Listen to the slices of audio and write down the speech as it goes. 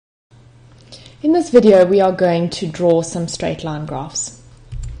In this video, we are going to draw some straight line graphs.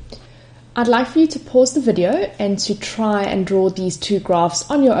 I'd like for you to pause the video and to try and draw these two graphs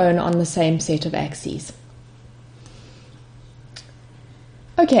on your own on the same set of axes.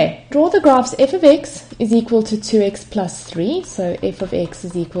 Okay, draw the graphs f of x is equal to 2x plus 3, so f of x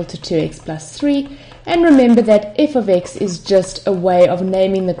is equal to 2x plus 3, and remember that f of x is just a way of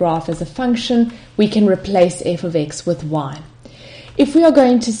naming the graph as a function. We can replace f of x with y. If we are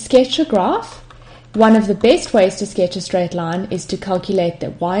going to sketch a graph, one of the best ways to sketch a straight line is to calculate the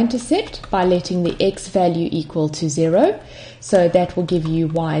y-intercept by letting the x value equal to 0. So that will give you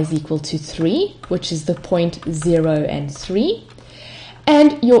y is equal to 3, which is the point 0 and 3.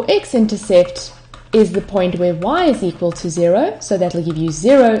 And your x-intercept is the point where y is equal to 0. So that will give you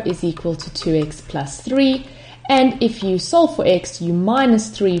 0 is equal to 2x plus 3. And if you solve for x, you minus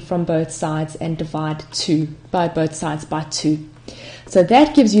 3 from both sides and divide both sides by 2. So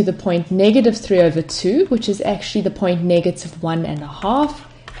that gives you the point negative 3 over 2, which is actually the point negative 1.5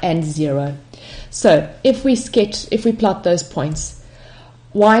 and 0. So if we plot those points,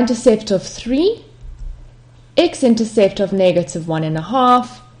 y-intercept of 3, x-intercept of negative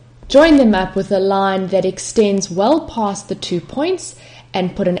 1.5, join them up with a line that extends well past the 2 points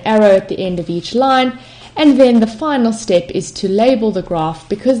and put an arrow at the end of each line. And then the final step is to label the graph.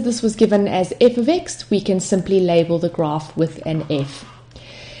 Because this was given as f of x, we can simply label the graph with an f.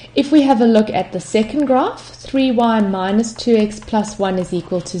 If we have a look at the second graph, 3y minus 2x plus 1 is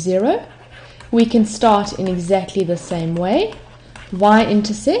equal to 0, we can start in exactly the same way.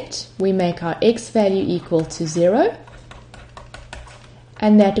 Y-intercept, we make our x value equal to 0,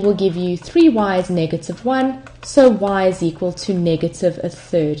 and that will give you 3y is negative 1, so y is equal to negative a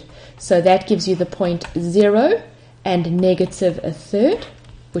third. So that gives you the point 0 and negative a third,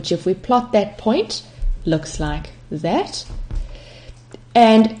 which if we plot that point, looks like that.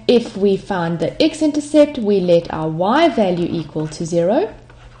 And if we find the x-intercept, we let our y value equal to 0.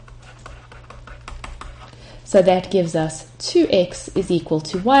 So that gives us 2x is equal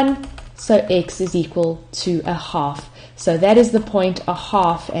to 1, so x is equal to a half. So that is the point a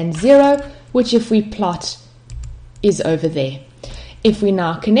half and 0, which if we plot is over there. If we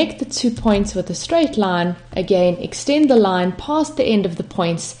now connect the 2 points with a straight line, again extend the line past the end of the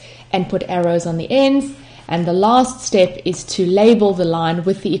points and put arrows on the ends. And the last step is to label the line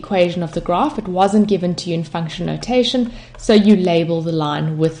with the equation of the graph. It wasn't given to you in function notation, so you label the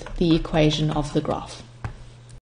line with the equation of the graph.